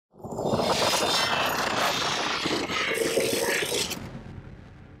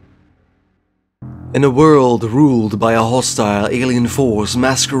In a world ruled by a hostile alien force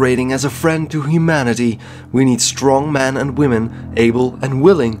masquerading as a friend to humanity, we need strong men and women able and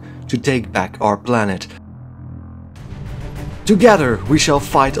willing to take back our planet. Together we shall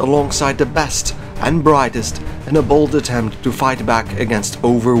fight alongside the best and brightest in a bold attempt to fight back against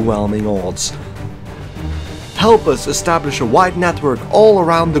overwhelming odds. Help us establish a wide network all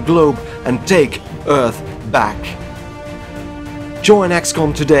around the globe and take Earth back. Join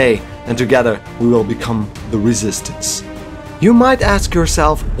XCOM today, and together we will become the Resistance. You might ask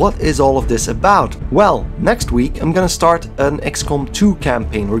yourself, what is all of this about? Well, next week I'm gonna start an XCOM 2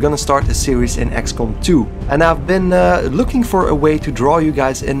 campaign. We're gonna start a series in XCOM 2. And I've been looking for a way to draw you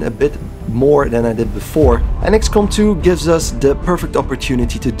guys in a bit more than I did before. And XCOM 2 gives us the perfect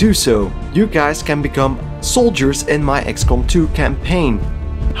opportunity to do so. You guys can become soldiers in my XCOM 2 campaign.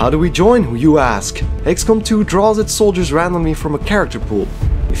 How do we join, you ask? XCOM 2 draws its soldiers randomly from a character pool.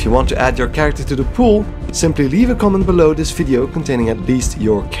 If you want to add your character to the pool, simply leave a comment below this video containing at least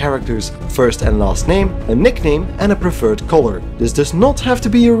your character's first and last name, a nickname and a preferred color. This does not have to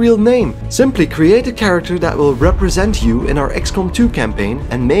be your real name. Simply create a character that will represent you in our XCOM 2 campaign,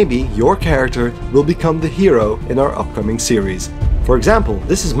 and maybe your character will become the hero in our upcoming series. For example,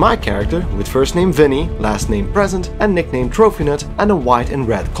 this is my character with first name Vinny, last name Present and nickname Trophy Nut, and a white and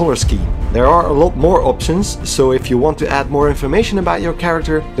red color scheme. There are a lot more options, so if you want to add more information about your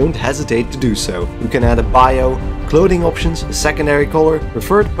character, don't hesitate to do so. You can add a bio, clothing options, a secondary color,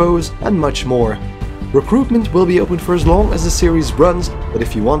 preferred pose and much more. Recruitment will be open for as long as the series runs, but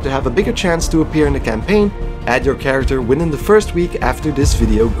if you want to have a bigger chance to appear in the campaign, add your character within the first week after this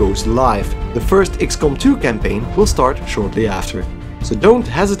video goes live. The first XCOM 2 campaign will start shortly after. So don't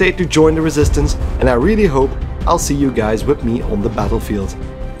hesitate to join the Resistance, and I really hope I'll see you guys with me on the battlefield.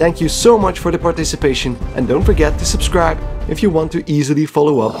 Thank you so much for the participation, and don't forget to subscribe if you want to easily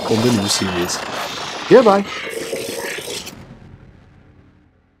follow up on the new series. Goodbye!